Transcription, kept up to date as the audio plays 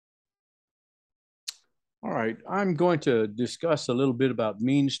All right, I'm going to discuss a little bit about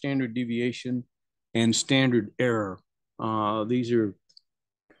mean standard deviation and standard error. These are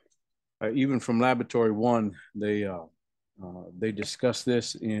even from laboratory one. They discuss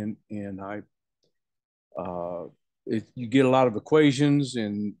this uh, you get a lot of equations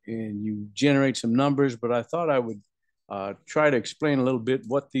and you generate some numbers. But I thought I would try to explain a little bit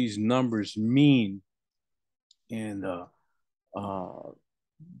what these numbers mean, and uh,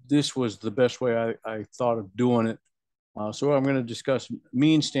 this was the best way I thought of doing it. So I'm going to discuss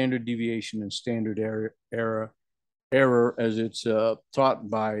mean standard deviation and standard error as it's taught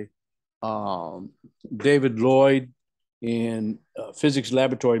by um, David Loyd in Physics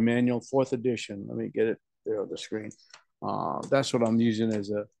Laboratory Manual, fourth edition. Let me get it there on the screen. That's what I'm using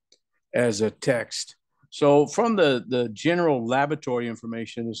as a text. So from the general laboratory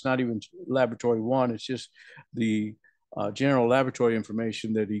information, it's not even laboratory one, it's just the general laboratory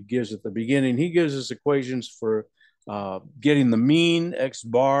information that he gives at the beginning. He gives us equations for getting the mean x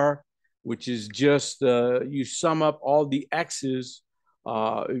bar, which is just you sum up all the x's.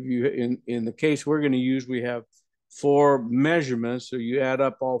 If you in the case we're going to use, we have four measurements, so you add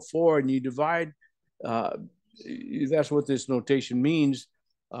up all four and you divide. Uh, that's what this notation means.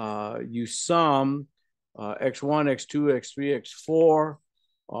 You sum x1, x2, x3,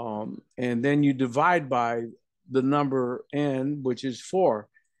 x4, and then you divide by the number n, which is 4.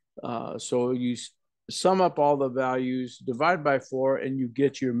 So you sum up all the values, divide by 4, and you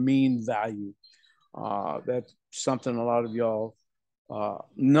get your mean value. That's something a lot of y'all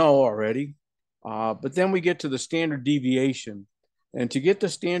know already. But then we get to the standard deviation. And to get the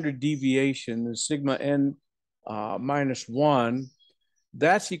standard deviation, the sigma n minus 1,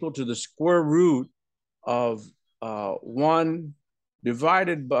 that's equal to the square root of 1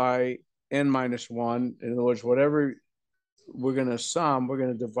 divided by n minus 1. In other words, whatever we're going to sum, we're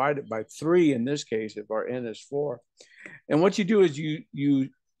going to divide it by 3 in this case, if our n is 4. And what you do is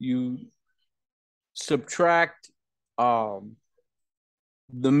you subtract the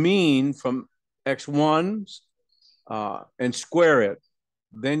mean from x1 and square it.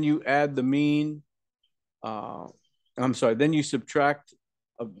 Then you add the mean. I'm sorry. Then you subtract.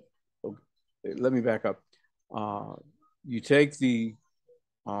 Let me back up. You take the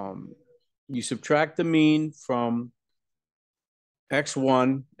you subtract the mean from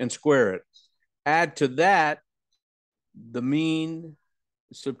x1 and square it. Add to that the mean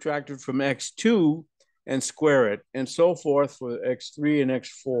subtracted from x2 and square it, and so forth for x3 and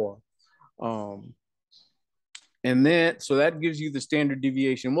x4. And then, so that gives you the standard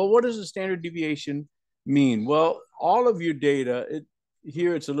deviation. Well, what does the standard deviation mean? Well, all of your data,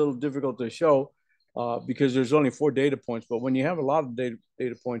 here it's a little difficult to show because there's only 4 data points, but when you have a lot of data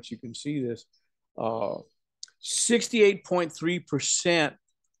points, you can see this. 68.3%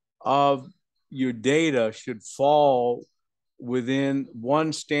 of your data should fall within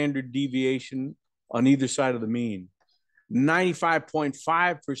one standard deviation on either side of the mean.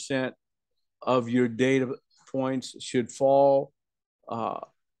 95.5% of your data points should fall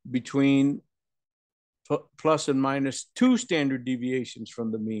between plus and minus 2 standard deviations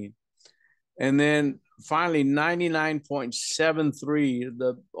from the mean. And then finally,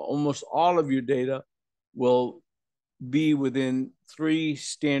 99.73, almost all of your data will be within 3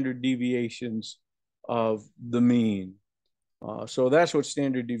 standard deviations of the mean. So that's what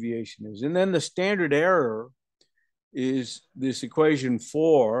standard deviation is. And then the standard error is this equation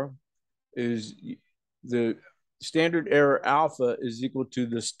 4 is the standard error alpha is equal to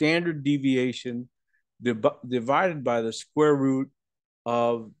the standard deviation divided by the square root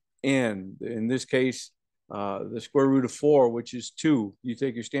of n. In this case, the square root of 4, which is 2. You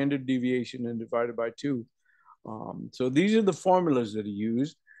take your standard deviation and divide it by 2. So these are the formulas that are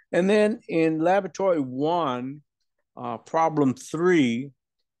used. And then in laboratory 1, problem 3,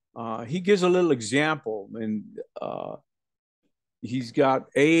 he gives a little example. And he's got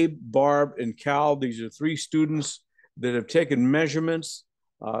Abe, Barb, and Cal. These are 3 students that have taken measurements.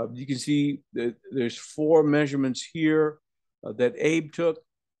 You can see that there's 4 measurements here that Abe took,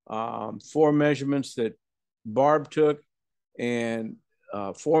 4 measurements that Barb took, and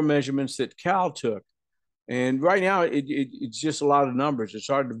 4 measurements that Cal took. And right now, it's just a lot of numbers. It's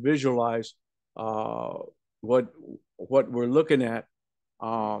hard to visualize what we're looking at.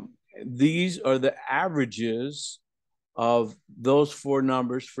 These are the averages of those 4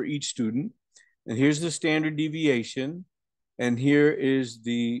 numbers for each student. And here's the standard deviation. And here is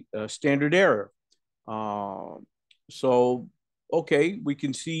the standard error. So, okay, we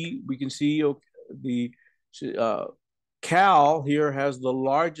can see okay, the Cal here has the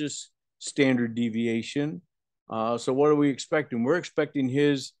largest standard deviation. So what are we expecting? We're expecting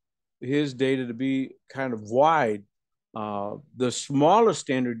his his data to be kind of wide. The smallest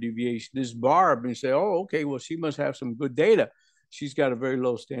standard deviation is Barb, and you say, oh, okay, well, she must have some good data. She's got a very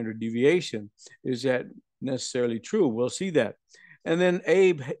low standard deviation. Is that necessarily true? We'll see that. And then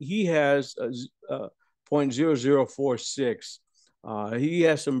Abe, he has 0.0046. He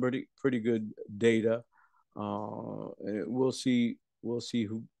has some pretty good data. We'll see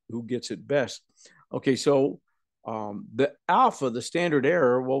who gets it best. Okay, so the alpha, the standard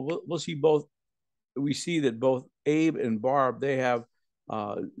error, well, we'll see both. We see that both Abe and Barb, they have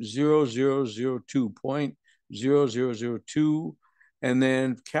 0.0002, and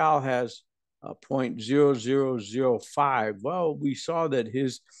then Cal has 0.0005. Well, we saw that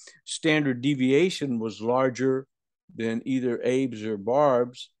his standard deviation was larger than either Abe's or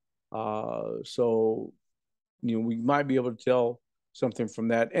Barb's. So, we might be able to tell something from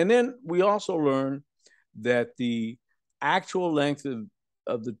that. And then we also learned that the actual length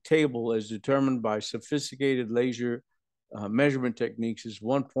of the table as determined by sophisticated laser measurement techniques is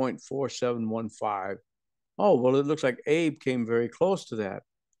 1.4715. Oh, well, it looks like Abe came very close to that.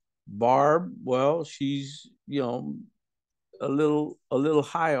 Barb, well, she's, a little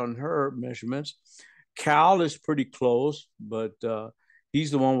high on her measurements. Cal is pretty close, but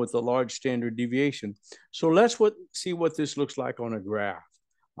he's the one with the large standard deviation. So let's see what this looks like on a graph.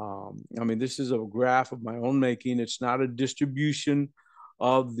 I mean, this is a graph of my own making. It's not a distribution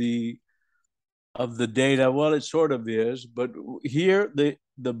of the data. Well, it sort of is, but here the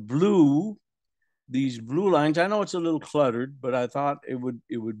blue, these blue lines, I know it's a little cluttered, but I thought it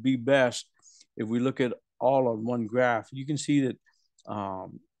would be best if we look at all on one graph. You can see that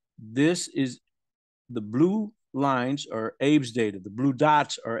this is the blue lines are Abe's data. The blue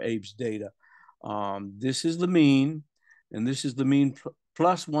dots are Abe's data. This is the mean, and this is the mean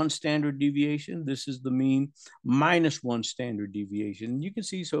plus one standard deviation. This is the mean minus one standard deviation. You can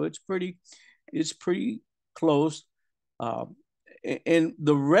see, so it's pretty close. And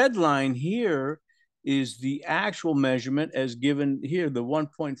the red line here is the actual measurement as given here, the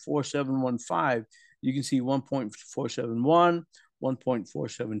 1.4715. You can see 1.471,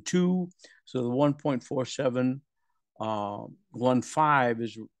 1.472. So the 1.4715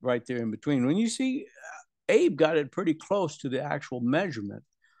 is right there in between. When you see Abe got it pretty close to the actual measurement.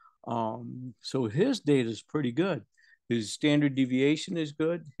 So his data is pretty good. His standard deviation is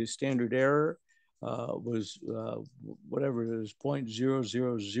good. His standard error was whatever it is,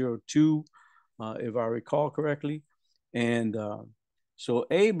 0.0002, if I recall correctly. And so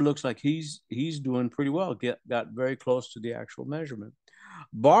Abe looks like he's doing pretty well. Got very close to the actual measurement.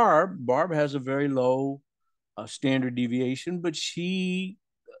 Barb has a very low standard deviation, but she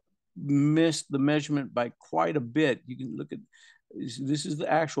missed the measurement by quite a bit. You can look at this is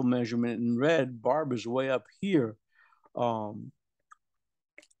the actual measurement in red. Barb is way up here. And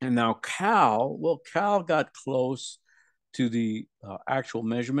now Cal got close to the actual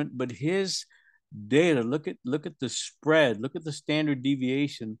measurement, but his data, look at the spread, look at the standard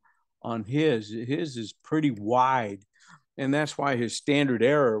deviation on his. His is pretty wide, and that's why his standard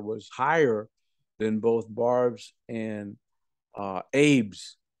error was higher than both Barb's and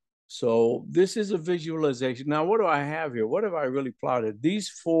Abe's. So this is a visualization. Now, what do I have here? What have I really plotted? These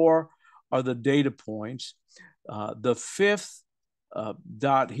four are the data points. The fifth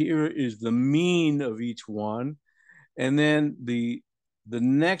dot here is the mean of each one. And then the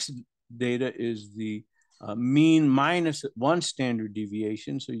next data is the mean minus one standard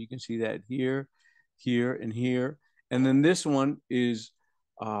deviation. So you can see that here, here, and here. And then this one is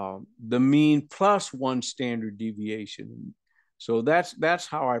the mean plus one standard deviation. So that's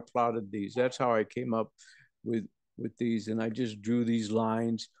how I plotted these. That's how I came up with these. And I just drew these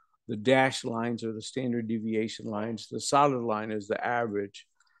lines. The dashed lines are the standard deviation lines. The solid line is the average,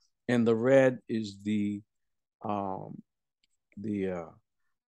 and the red is the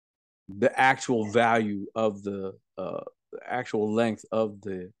actual value of the actual length of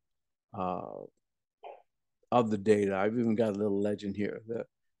the data. I've even got a little legend here.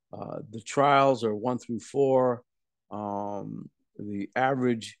 The trials are 1 through 4. The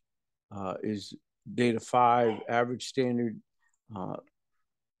average is data 5. Average standard.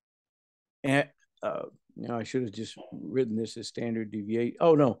 And I should have just written this as standard deviation.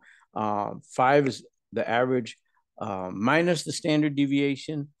 Oh no, 5 is the average minus the standard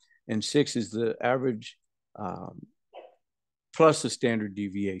deviation, and 6 is the average plus the standard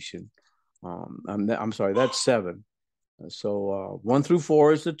deviation. I'm sorry, that's 7. So 1 through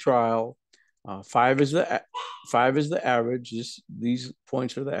 4 is the trial. 5 is the average. These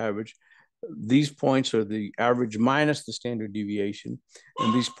points are the average. These points are the average minus the standard deviation,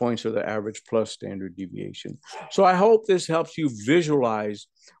 and these points are the average plus standard deviation. So I hope this helps you visualize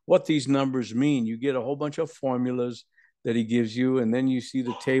what these numbers mean. You get a whole bunch of formulas that he gives you, and then you see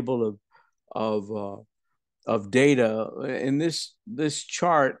the table of data. And this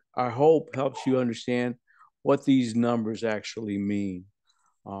chart, I hope, helps you understand what these numbers actually mean.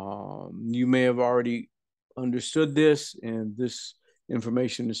 You may have already understood this, and this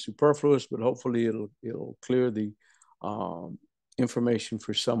information is superfluous, but hopefully it'll clear the information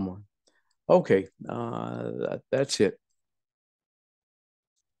for someone. Okay, that's it.